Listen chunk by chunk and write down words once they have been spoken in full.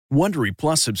Wondery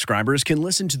Plus subscribers can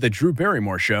listen to The Drew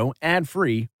Barrymore Show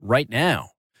ad-free right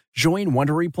now. Join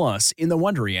Wondery Plus in the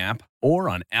Wondery app or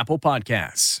on Apple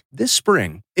Podcasts. This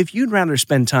spring, if you'd rather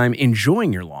spend time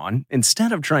enjoying your lawn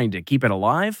instead of trying to keep it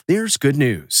alive, there's good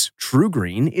news. True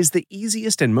Green is the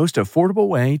easiest and most affordable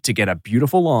way to get a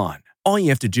beautiful lawn. All you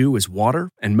have to do is water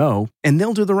and mow, and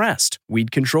they'll do the rest. Weed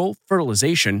control,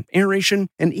 fertilization, aeration,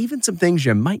 and even some things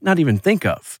you might not even think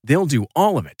of. They'll do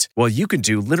all of it, while you can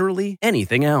do literally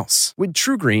anything else. With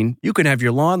True Green, you can have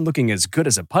your lawn looking as good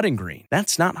as a putting green.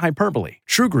 That's not hyperbole.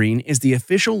 True Green is the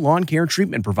official lawn care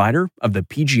treatment provider of the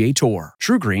PGA Tour.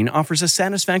 True Green offers a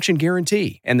satisfaction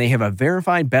guarantee, and they have a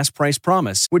verified best price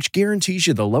promise, which guarantees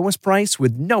you the lowest price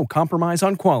with no compromise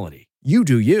on quality. You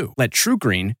do you. Let True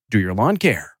Green do your lawn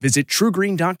care. Visit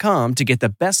truegreen.com to get the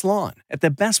best lawn at the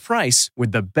best price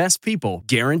with the best people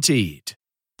guaranteed.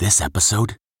 This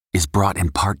episode is brought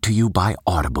in part to you by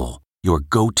Audible, your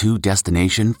go-to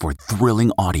destination for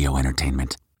thrilling audio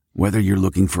entertainment. Whether you're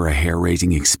looking for a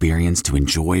hair-raising experience to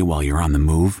enjoy while you're on the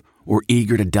move or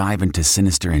eager to dive into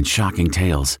sinister and shocking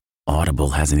tales, Audible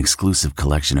has an exclusive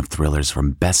collection of thrillers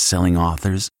from best-selling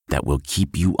authors that will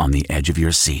keep you on the edge of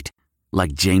your seat.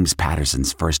 Like James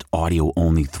Patterson's first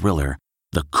audio-only thriller,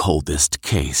 The Coldest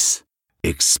Case.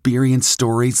 Experience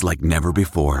stories like never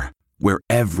before, where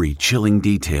every chilling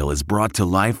detail is brought to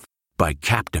life by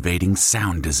captivating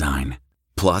sound design.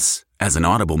 Plus, as an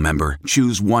Audible member,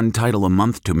 choose one title a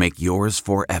month to make yours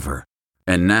forever.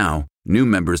 And now, new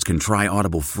members can try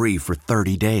Audible free for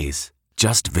 30 days.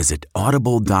 Just visit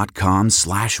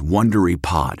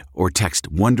audible.com/WonderyPod or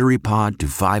text WonderyPod to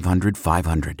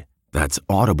 500-500. That's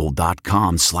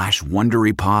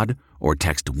audible.com/WonderyPod or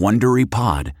text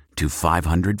WonderyPod to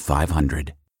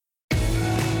 500-500.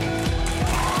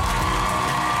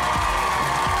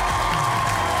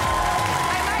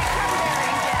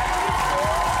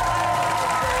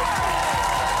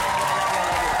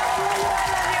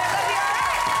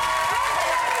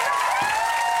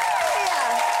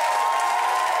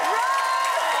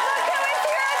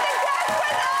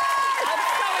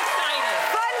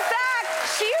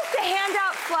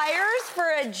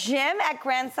 Gym at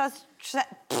Grand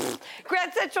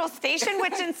Central Station,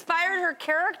 which inspired her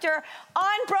character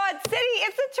on Broad City.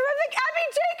 It's the terrific Abby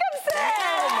Jacobson. So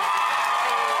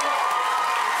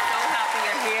happy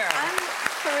you're here. I'm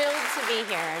thrilled to be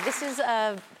here. This is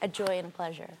a joy and a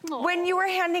pleasure. When you were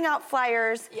handing out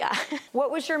flyers, yeah,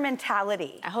 what was your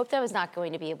mentality? I hoped I was not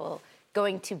going to be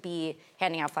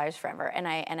handing out flyers forever, and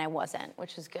I wasn't,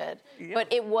 which is good. Yep.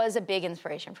 But it was a big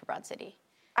inspiration for Broad City.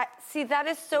 See, that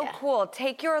is so cool.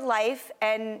 Take your life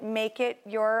and make it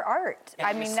your art.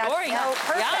 I mean, that's so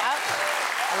perfect. Yeah.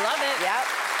 I love it. Yep.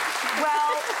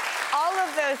 Well, all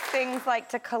of those things like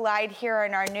to collide here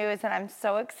in our news, and I'm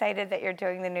so excited that you're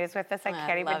doing the news with us. I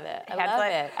can't even handle it. I love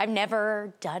it. I've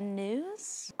never done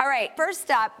news. All right,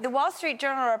 first up, the Wall Street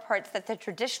Journal reports that the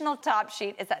traditional top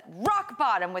sheet is at rock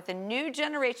bottom with a new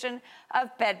generation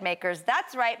of bed makers.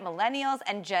 That's right, millennials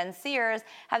and Gen Zers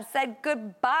have said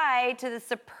goodbye to the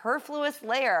superfluous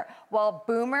layer, while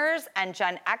boomers and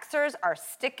Gen Xers are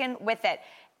sticking with it.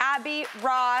 Abby,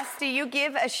 Ross, do you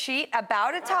give a sheet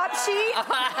about a top sheet?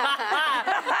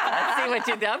 Let's see what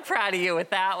you do. I'm proud of you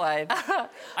with that one.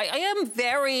 I am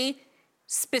very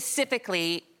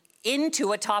specifically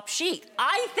into a top sheet.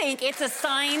 I think it's a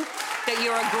sign that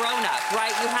you're a grown-up,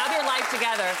 right? You have your life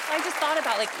together. I just thought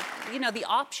about, the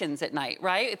options at night,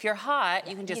 right? If you're hot,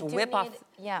 you can just whip off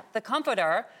the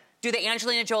comforter. Do the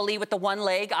Angelina Jolie with the one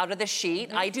leg out of the sheet.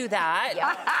 Mm-hmm. I do that.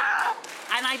 Yeah.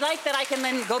 And I like that I can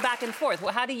then go back and forth.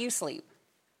 Well, how do you sleep?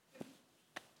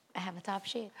 I have a top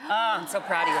sheet. Oh, I'm so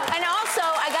proud of you. And also,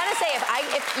 I gotta say,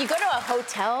 if you go to a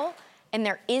hotel and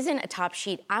there isn't a top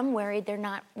sheet, I'm worried they're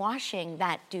not washing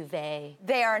that duvet.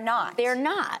 They are not. They're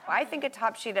not. I think a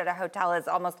top sheet at a hotel is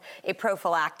almost a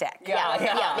prophylactic. Yeah.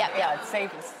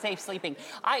 It's safe sleeping.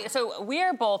 So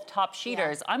we're both top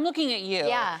sheeters. Yeah. I'm looking at you.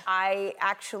 Yeah. I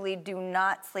actually do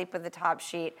not sleep with a top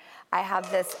sheet. I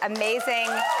have this amazing,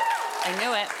 I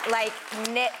knew it,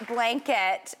 knit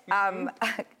blanket. Oh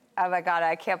my God,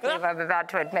 I can't believe I'm about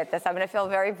to admit this. I'm gonna feel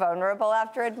very vulnerable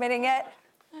after admitting it.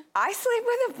 I sleep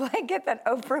with a blanket that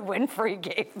Oprah Winfrey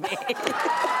gave me.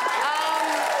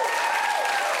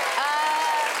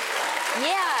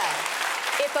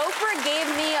 If Oprah gave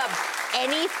me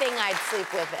anything, I'd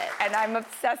sleep with it. And I'm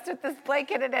obsessed with this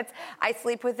blanket, and I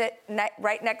sleep with it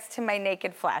right next to my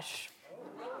naked flesh.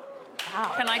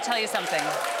 Wow. Can I tell you something?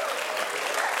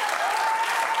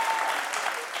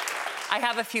 I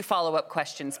have a few follow-up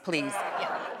questions, please.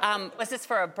 Yeah. Was this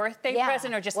for a birthday Yeah.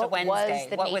 present or just a What Wednesday? was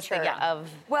the What nature of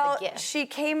Well, the gift? she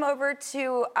came over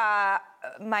to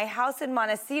my house in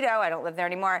Montecito. I don't live there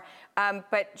anymore.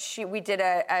 But we did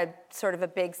a sort of a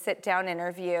big sit-down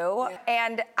interview,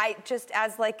 and I just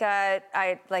as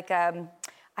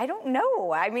I don't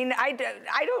know. I mean, I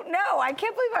don't know. I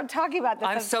can't believe I'm talking about this.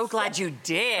 I'm so glad you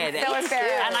did. I'm so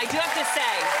embarrassed. And I do have to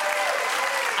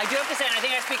say, and I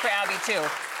think I speak for Abby too,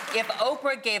 if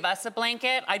Oprah gave us a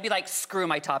blanket, I'd be like, screw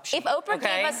my top sheet. If Oprah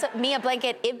gave me a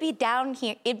blanket, it'd be down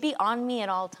here. It'd be on me at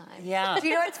all times. Yeah. You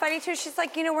know what's funny too? She's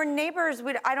like, we're neighbors.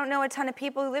 I don't know a ton of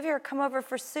people who live here. Come over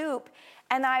for soup.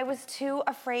 And I was too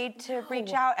afraid to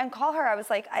reach out and call her. I was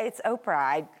like, it's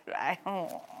Oprah. I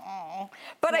don't.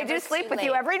 But I do sleep with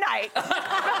you every night. Okay.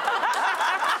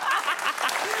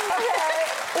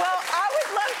 Well, I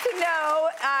would love to know,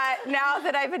 now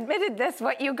that I've admitted this,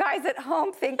 what you guys at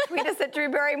home think. Tweet us at Drew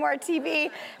Barrymore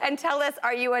TV and tell us,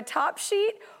 are you a top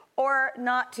sheet or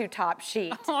not too top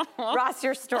sheet? Ross,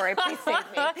 your story. Please save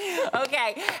me.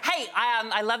 Okay. Hey,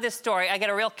 I love this story. I get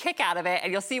a real kick out of it,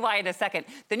 and you'll see why in a second.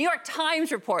 The New York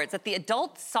Times reports that the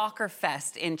Adult Soccer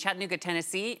Fest in Chattanooga,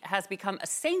 Tennessee, has become a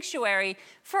sanctuary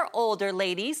for older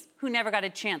ladies who never got a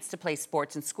chance to play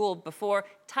sports in school before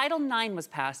Title IX was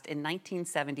passed in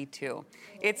 1972.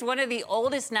 It's one of the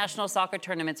oldest national soccer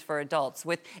tournaments for adults,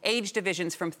 with age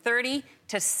divisions from 30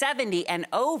 to 70 and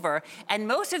over. And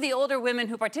most of the older women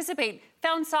who participate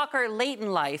found soccer late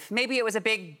in life. Maybe it was a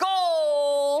big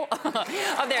goal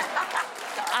of their...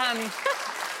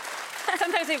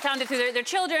 Sometimes they've found it through their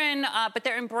children, but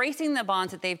they're embracing the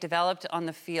bonds that they've developed on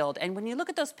the field. And when you look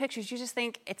at those pictures, you just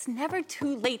think, it's never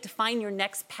too late to find your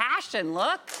next passion.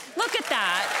 Look at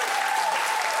that.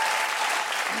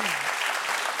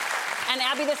 And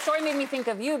Abby, this story made me think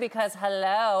of you because,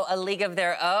 hello, A League of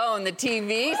Their Own, the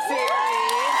TV series.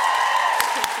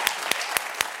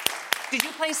 Did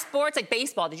you play sports, like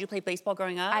baseball? Did you play baseball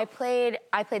growing up? I played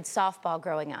softball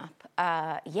growing up.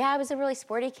 I was a really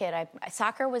sporty kid.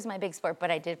 Soccer was my big sport, but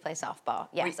I did play softball.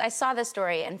 Yes, I saw the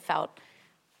story and felt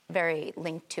very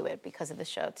linked to it because of the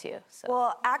show too. So.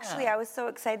 Well, actually, I was so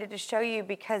excited to show you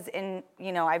because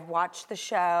I've watched the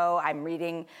show, I'm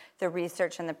reading the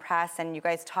research and the press, and you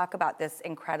guys talk about this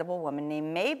incredible woman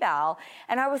named Maybelle,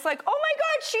 and I was like, oh my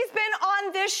God, she's been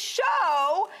on this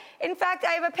show. In fact,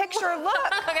 I have a picture. Look.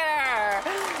 Look at her.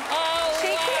 Oh, she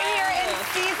came here in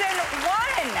season 1.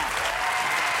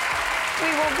 We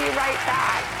will be right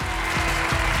back.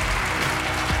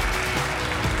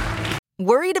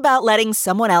 Worried about letting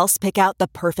someone else pick out the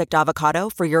perfect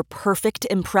avocado for your perfect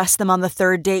impress them on the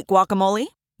third date guacamole?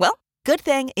 Well, good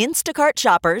thing Instacart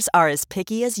shoppers are as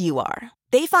picky as you are.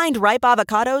 They find ripe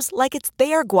avocados like it's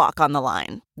their guac on the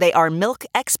line. They are milk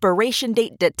expiration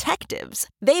date detectives.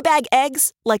 They bag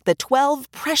eggs like the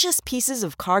 12 precious pieces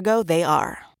of cargo they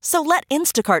are. So let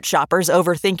Instacart shoppers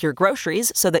overthink your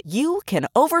groceries so that you can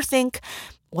overthink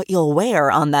what you'll wear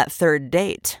on that third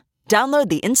date. Download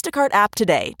the Instacart app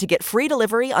today to get free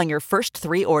delivery on your first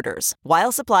 3 orders,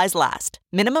 while supplies last.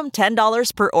 Minimum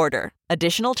 $10 per order.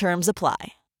 Additional terms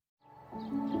apply.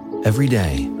 Every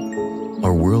day,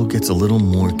 our world gets a little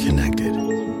more connected,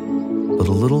 but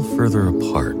a little further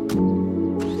apart.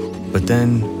 But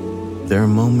then, there are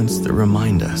moments that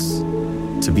remind us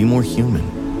to be more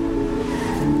human.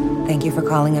 Thank you for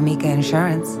calling Amica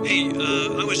Insurance. Hey,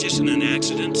 I was just in an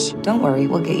accident. Don't worry,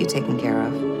 we'll get you taken care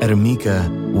of. At Amica,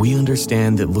 we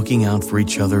understand that looking out for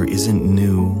each other isn't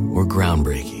new or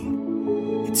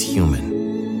groundbreaking. It's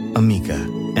human. Amica,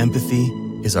 empathy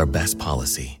is our best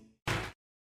policy.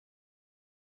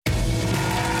 Welcome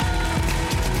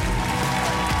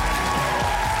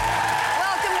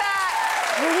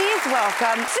back. Please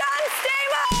welcome John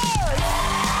Stamos.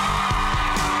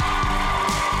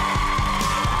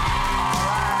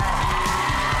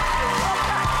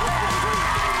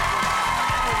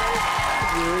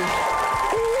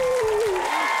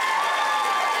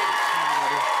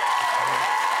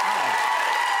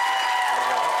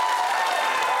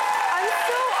 I'm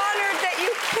so honored that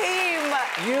you came.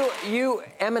 You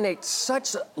emanate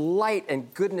such light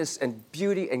and goodness and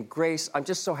beauty and grace. I'm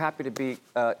just so happy to be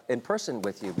in person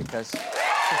with you because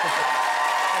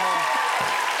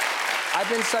I've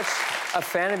been such a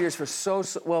fan of yours for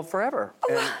forever.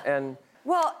 And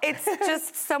Well, it's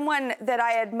just someone that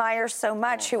I admire so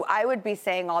much who I would be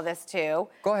saying all this to.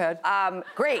 Go ahead.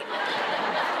 Great.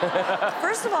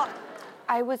 First of all,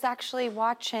 I was actually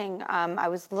watching, I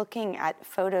was looking at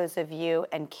photos of you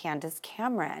and Candace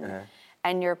Cameron.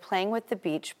 And you're playing with the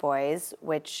Beach Boys,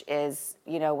 which is,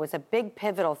 was a big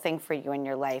pivotal thing for you in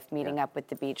your life, meeting up with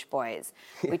the Beach Boys.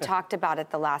 We talked about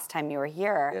it the last time you were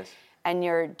here. Yes. and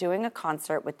you're doing a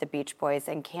concert with the Beach Boys,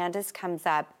 and Candace comes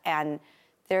up, and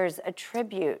there's a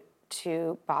tribute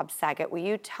to Bob Saget. Will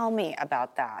you tell me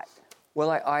about that? Well,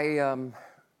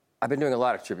 I've been doing a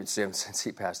lot of tributes to him since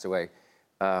he passed away.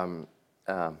 And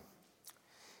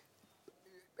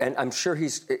I'm sure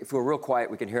if we're real quiet,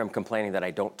 we can hear him complaining that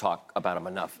I don't talk about him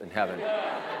enough in heaven.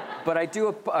 But I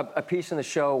do a piece in the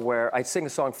show where I sing a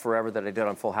song Forever that I did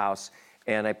on Full House,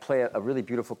 and I play a really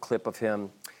beautiful clip of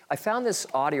him. I found this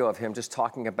audio of him just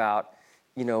talking about,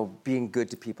 being good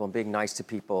to people and being nice to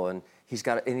people. And he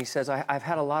says, I've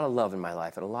had a lot of love in my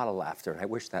life and a lot of laughter, and I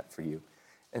wish that for you.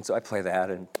 And so I play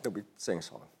that, and then we sing a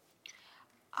song.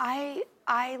 I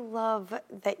love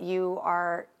that you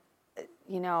are,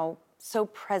 so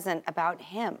present about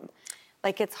him.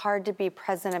 Like, it's hard to be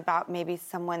present about maybe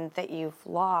someone that you've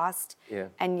lost,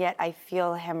 and yet I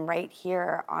feel him right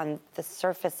here on the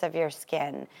surface of your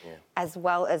skin, as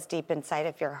well as deep inside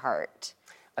of your heart.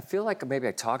 I feel like maybe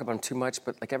I talk about him too much,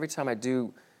 but like every time I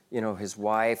do, his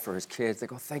wife or his kids, they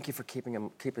go, thank you for keeping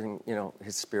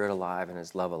his spirit alive and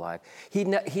his love alive. He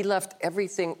left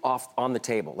everything off on the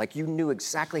table. Like, you knew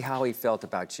exactly how he felt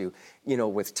about you,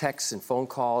 with texts and phone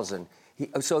calls. And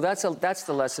so that's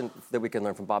the lesson that we can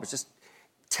learn from Bob. It's just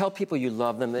tell people you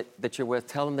love them, that you're with.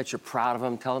 Tell them that you're proud of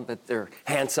them. Tell them that they're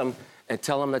handsome. And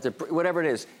tell them that they're, whatever it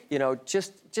is,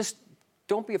 just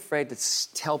don't be afraid to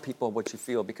tell people what you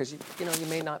feel, because you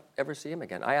may not ever see him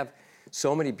again. I have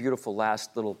so many beautiful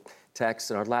last little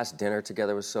texts, and our last dinner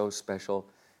together was so special.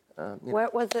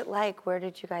 What was it like? Where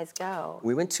did you guys go?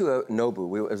 We went to a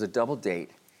Nobu. It was a double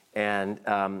date, and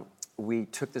we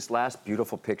took this last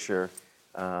beautiful picture,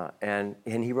 and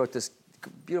he wrote this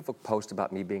beautiful post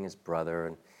about me being his brother.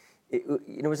 And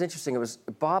it was interesting. It was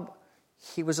Bob.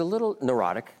 He was a little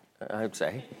neurotic, I would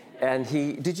say. And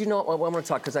did you know, I want to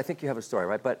talk, because I think you have a story,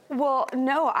 right? Well,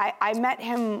 no, I met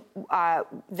him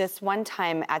this one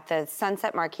time at the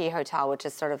Sunset Marquis Hotel, which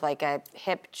is sort of like a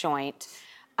hip joint.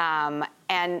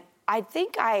 And I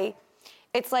think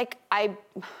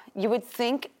you would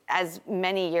think, as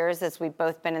many years as we've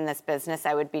both been in this business,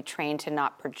 I would be trained to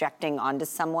not projecting onto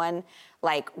someone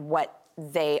like what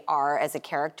they are as a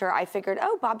character. I figured,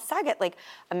 Bob Saget, like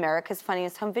America's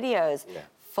Funniest Home Videos,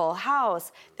 Full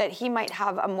House, that he might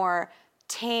have a more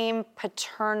tame,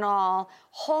 paternal,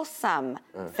 wholesome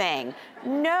thing.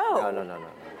 No.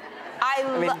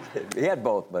 I mean, he had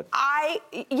both, but...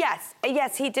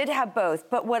 Yes, he did have both.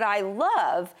 But what I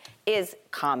love is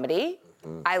comedy.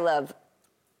 I love...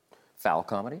 Foul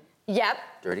comedy? Yep.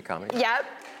 Dirty comedy? Yep.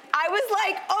 I was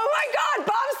like, oh my God,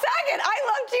 Bob Saget, I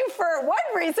loved you for one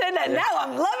reason, and now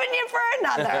I'm loving you for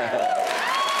another.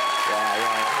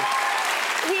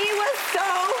 He was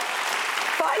so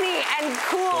funny and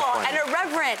cool and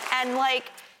irreverent, and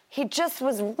he just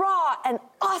was raw and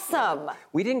awesome.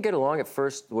 We didn't get along at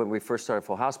first when we first started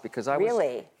Full House, because I was...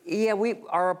 Really? Yeah,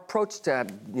 our approach to,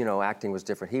 acting was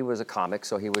different. He was a comic,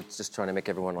 so he was just trying to make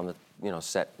everyone on the,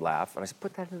 set laugh. And I said,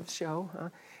 put that in the show, huh?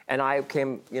 And I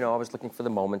came, I was looking for the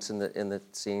moments in the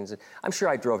scenes. I'm sure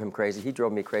I drove him crazy. He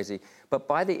drove me crazy. But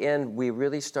by the end, we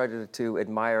really started to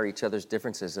admire each other's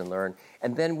differences and learn.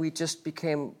 And then we just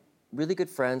became really good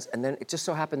friends. And then it just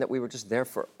so happened that we were just there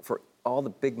for all the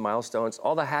big milestones,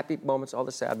 all the happy moments, all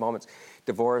the sad moments,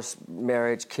 divorce,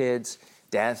 marriage, kids,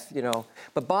 death,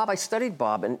 But Bob, I studied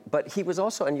Bob, but he was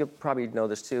also, and you'll probably know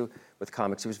this too with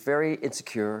comics, he was very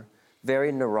insecure,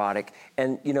 very neurotic.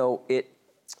 And,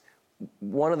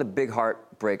 one of the big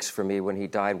heartbreaks for me when he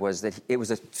died was that it was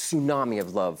a tsunami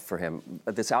of love for him,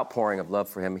 this outpouring of love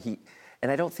for him.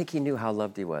 And I don't think he knew how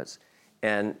loved he was.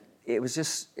 And it was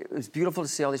beautiful to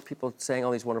see all these people saying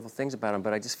all these wonderful things about him,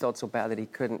 but I just felt so bad that he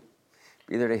couldn't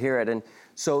be there to hear it. And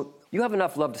so you have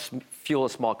enough love to fuel a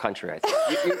small country, I think.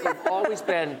 You've always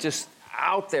been just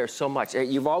out there so much.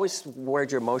 You've always worn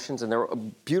your emotions, and there are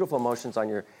beautiful emotions on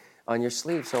your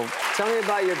sleeve. So tell me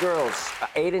about your girls.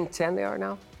 8 and 10 they are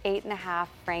now? 8.5,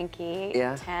 Frankie.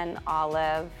 Yeah. 10,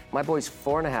 Olive. My boy's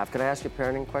 4.5. Can I ask you a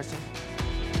parenting question?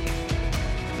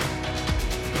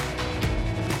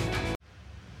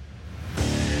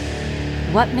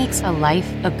 What makes a life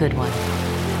a good one?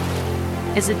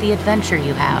 Is it the adventure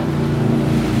you have?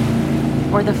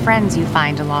 Or the friends you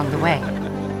find along the way?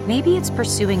 Maybe it's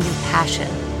pursuing your passion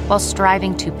while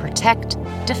striving to protect,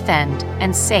 defend,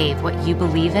 and save what you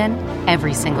believe in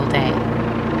every single day.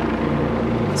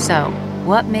 So,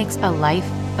 what makes a life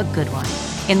a good one?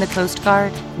 In the Coast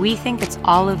Guard, we think it's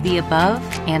all of the above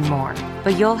and more,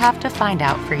 but you'll have to find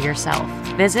out for yourself.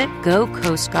 Visit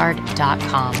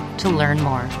gocoastguard.com to learn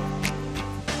more.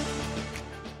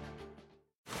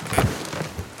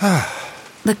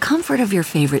 The comfort of your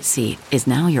favorite seat is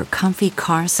now your comfy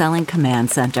car selling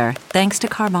command center, thanks to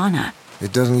Carvana.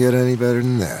 It doesn't get any better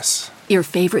than this. Your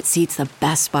favorite seat's the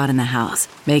best spot in the house.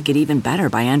 Make it even better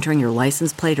by entering your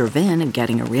license plate or VIN and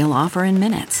getting a real offer in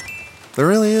minutes. There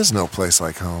really is no place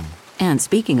like home. And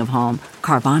speaking of home,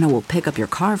 Carvana will pick up your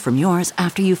car from yours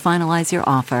after you finalize your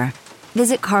offer.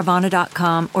 Visit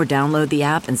Carvana.com or download the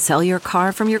app and sell your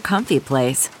car from your comfy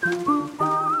place.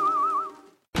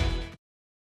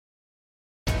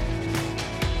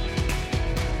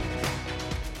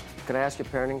 Can I ask you a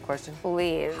parenting question?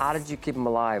 Please. How did you keep him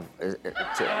alive?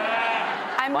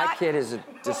 My kid is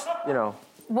just, you know.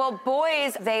 Well,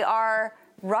 boys, they are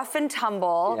rough and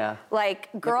tumble. Yeah. Like,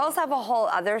 girls have a whole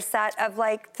other set of,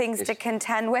 like, things to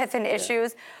contend with and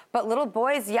issues. But little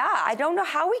boys, I don't know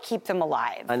how we keep them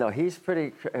alive. I know, he's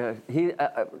pretty,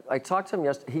 I talked to him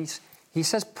yesterday. He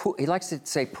says poop, he likes to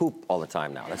say poop all the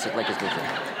time now. That's like his new thing.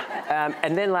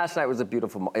 And then last night was a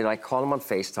beautiful, I called him on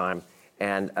FaceTime.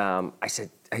 And I said,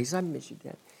 he said, I miss you,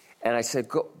 Dad. And I said,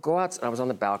 go outside. I was on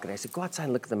the balcony. I said, go outside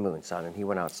and look at the moon, son. And he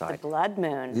went outside. The blood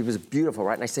moon. It was beautiful,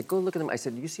 right? And I said, go look at them. I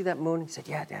said, do you see that moon? He said,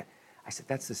 yeah, Dad. I said,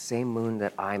 that's the same moon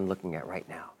that I'm looking at right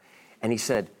now. And he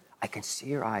said, I can see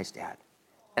your eyes, Dad.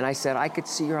 And I said, I could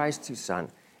see your eyes too, son.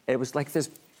 And it was like this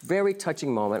very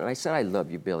touching moment. And I said, I love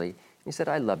you, Billy. And he said,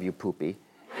 I love you, Poopy.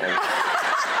 And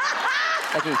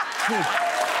like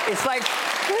it's like...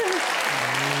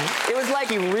 It was like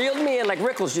he reeled me in, like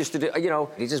Rickles used to do, you know.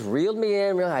 He just reeled me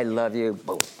in, I love you,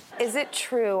 boom. Is it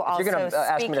true also, you're gonna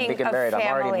ask me to get married, family,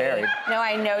 I'm already married. No,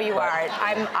 I know you are.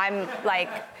 I'm like...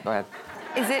 Go ahead.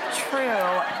 Is it true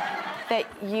that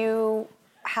you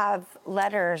have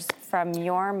letters from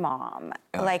your mom?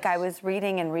 Oh. Like, I was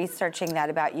reading and researching that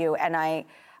about you, and I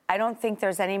don't think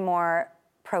there's any more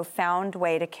profound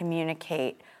way to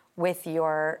communicate with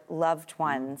your loved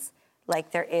ones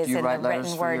like there is in the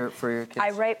written word. For your kids?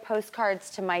 I write postcards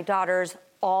to my daughters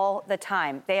all the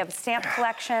time. They have stamp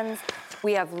collections.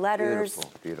 We have letters.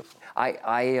 Beautiful.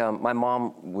 My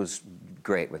mom was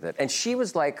great with it. And she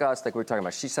was like us, like we were talking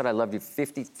about. She said, I loved you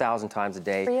 50,000 times a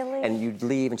day. Really? And you'd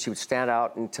leave, and she would stand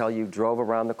out until you drove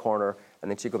around the corner, and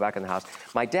then she'd go back in the house.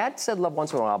 My dad said love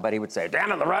once in a while, but he would say,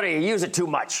 damn it, Loretta, you use it too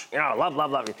much. You know, love,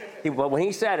 love, love. But when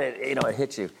he said it, you know, it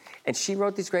hit you. And she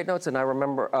wrote these great notes, and I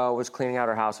remember I was cleaning out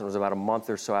her house, and it was about a month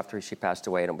or so after she passed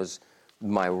away, and it was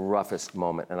my roughest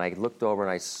moment. And I looked over,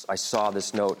 and I saw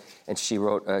this note, and she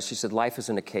wrote, she said, life is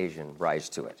an occasion, rise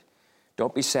to it.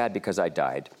 Don't be sad because I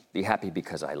died. Be happy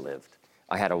because I lived.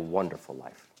 I had a wonderful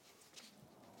life.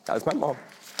 That was my mom.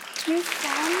 You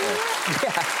found that?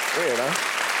 Yeah, weird, huh?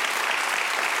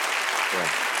 Yeah.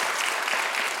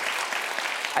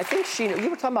 I think you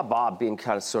were talking about Bob being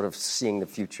kind of sort of seeing the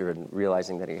future and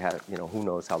realizing that he had, you know, who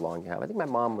knows how long you have. I think my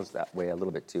mom was that way a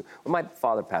little bit too. When my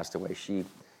father passed away, she,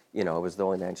 you know, was the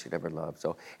only man she'd ever loved.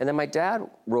 So, and then my dad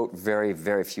wrote very,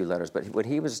 very few letters, but when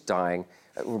he was dying,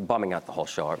 we're bumming out the whole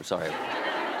show, I'm sorry.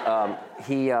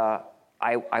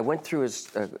 I went through his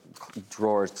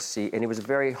drawers to see, and he was a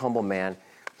very humble man.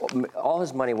 All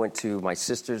his money went to my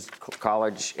sister's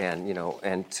college and, you know,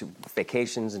 and to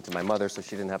vacations and to my mother so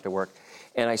she didn't have to work.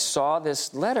 And I saw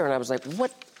this letter, and I was like,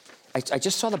 what? I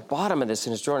just saw the bottom of this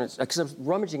in his drawer, because I was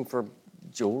rummaging for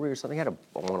jewelry or something. He had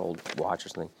one old watch or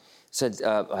something. It said,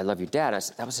 I love you, Dad. I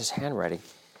said, that was his handwriting.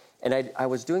 And I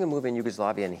was doing a movie in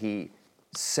Yugoslavia, and he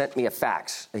sent me a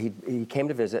fax. He came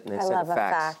to visit, and they sent a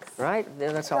fax. Right?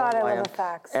 Yeah, that's how God, I love am. a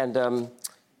fax. And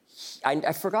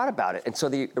I forgot about it. And so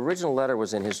the original letter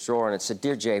was in his drawer, and it said,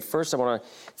 Dear Jay, first I want to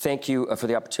thank you for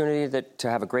the opportunity to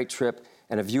have a great trip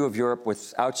and a view of Europe.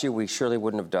 Without you, we surely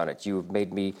wouldn't have done it. You have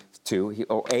made me,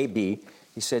 A.B.,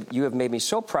 he said, you have made me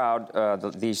so proud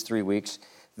these 3 weeks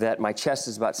that my chest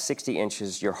is about 60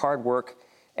 inches. Your hard work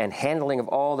and handling of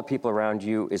all the people around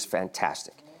you is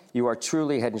fantastic. You are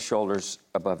truly head and shoulders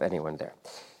above anyone there.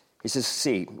 He says,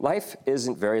 see, life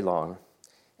isn't very long,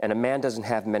 and a man doesn't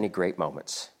have many great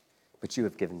moments, but you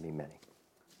have given me many.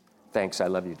 Thanks, I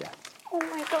love you, Dad. Oh,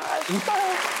 my gosh.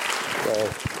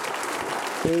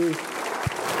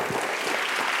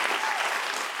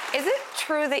 Is it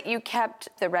true that you kept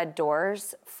the red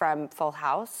doors from Full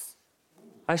House?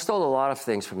 I stole a lot of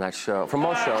things from that show, from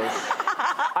most shows.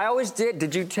 I always did.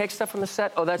 Did you take stuff from the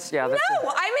set? Oh, that's, yeah. That's no,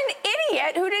 I'm an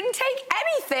idiot who didn't take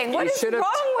anything. What is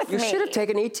wrong with me? You should have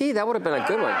taken E.T. That would have been a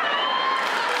good one.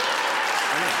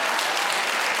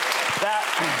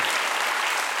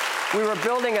 We were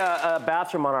building a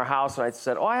bathroom on our house, and I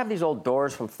said, I have these old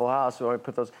doors from Full House. So I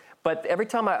put those. But every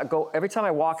time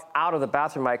I walk out of the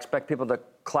bathroom, I expect people to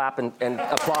clap and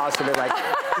applause to me, like.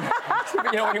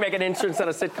 You know, when you make an entrance on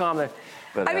a sitcom.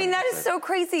 But, I mean, that is so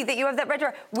crazy that you have that red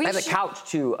drawer. I have a couch,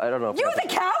 too. I don't know. You have the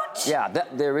couch? Yeah,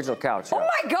 the original couch. Yeah. Oh,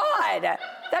 my God.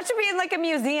 That should be in, like, a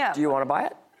museum. Do you want to buy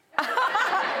it? But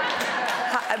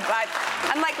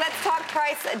I'm like, let's talk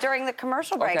price during the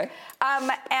commercial break. Okay.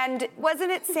 And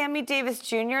wasn't it Sammy Davis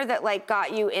Jr. that, like,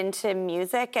 got you into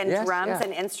music and drums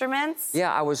and instruments?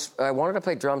 Yeah, I wanted to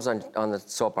play drums on the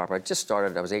soap opera. I just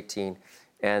started. I was 18.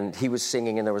 And he was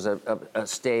singing, and there was a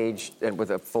stage and with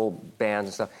a full band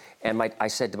and stuff. And I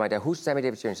said to my dad, "Who's Sammy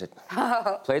Davis Jr.?" He said,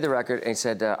 "Play the record." And he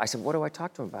said, "I said, what do I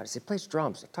talk to him about?" He said, "He plays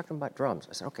drums." I talked to him about drums.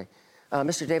 I said, "Okay,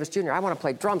 Mr. Davis Jr., I want to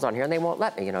play drums on here, and they won't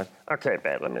let me, you know." "Okay,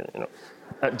 babe, let me,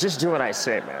 just do what I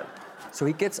say, man." So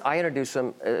I introduce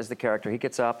him as the character. He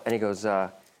gets up, and he goes,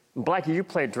 "Blackie, you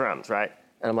play drums, right?"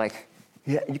 And I'm like,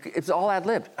 "Yeah." It's all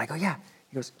ad-libbed. I go, "Yeah."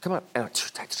 He goes, "Come on." And he's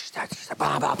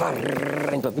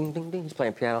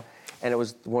playing piano. And it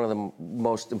was one of the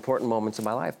most important moments of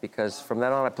my life because from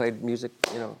then on I played music,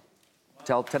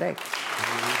 till today.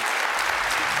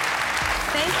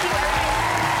 Thank you.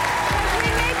 We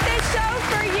make this show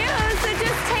for you, so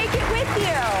just take it with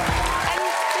you. And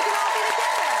we can all be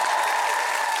together.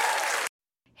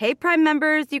 Hey, Prime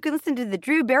members, you can listen to the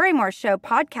Drew Barrymore Show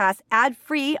podcast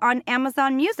ad-free on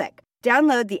Amazon Music.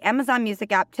 Download the Amazon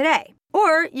Music app today.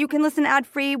 Or you can listen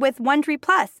ad-free with Wondery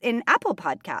Plus in Apple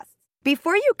Podcasts.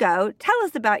 Before you go, tell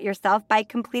us about yourself by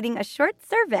completing a short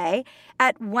survey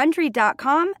at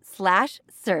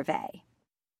Wondery.com/survey.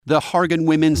 The Hargan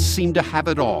women seem to have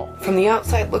it all. From the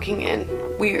outside looking in,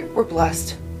 we were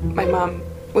blessed. My mom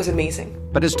was amazing.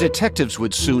 But as detectives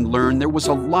would soon learn, there was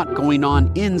a lot going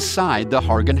on inside the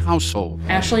Hargan household.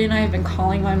 Ashley and I have been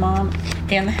calling my mom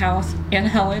and the house and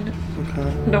Helen.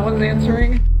 Okay. No one's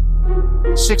answering.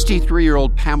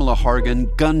 63-year-old Pamela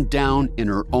Hargan gunned down in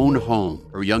her own home.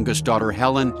 Her youngest daughter,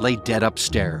 Helen, lay dead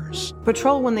upstairs.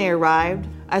 Patrol, when they arrived,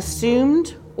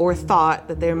 assumed or thought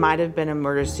that there might have been a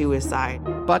murder-suicide.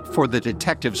 But for the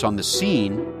detectives on the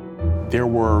scene, there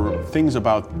were things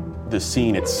about the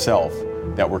scene itself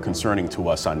that were concerning to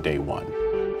us on day one.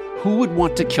 Who would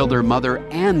want to kill their mother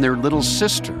and their little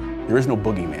sister? There is no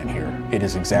boogeyman here. It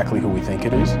is exactly who we think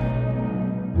it is.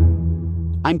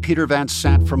 I'm Peter Van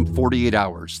Sant from 48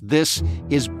 Hours. This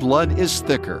is Blood is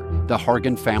Thicker, the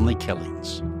Hargan Family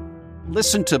Killings.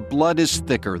 Listen to Blood is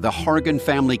Thicker, the Hargan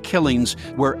Family Killings,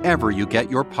 wherever you get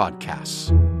your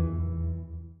podcasts.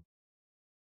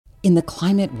 In the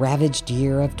climate-ravaged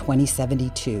year of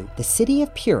 2072, the city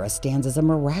of Pura stands as a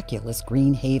miraculous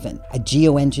green haven, a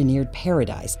geoengineered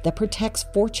paradise that protects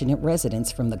fortunate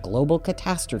residents from the global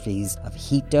catastrophes of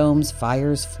heat domes,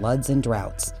 fires, floods, and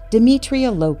droughts. Demetria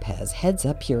Lopez heads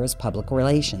up Pura's public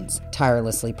relations,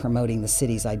 tirelessly promoting the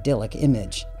city's idyllic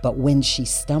image. But when she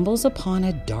stumbles upon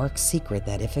a dark secret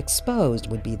that, if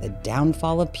exposed, would be the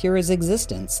downfall of Pura's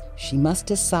existence, she must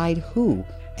decide who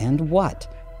and what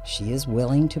she is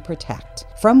willing to protect.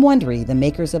 From Wondery, the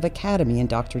makers of Academy and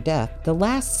Dr. Death, The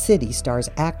Last City stars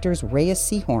actors Reyes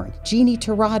Sehorn, Jeannie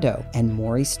Tirado, and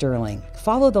Maury Sterling.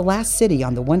 Follow The Last City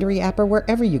on the Wondery app or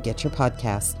wherever you get your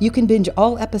podcasts. You can binge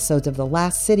all episodes of The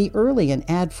Last City early and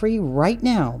ad-free right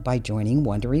now by joining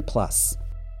Wondery Plus.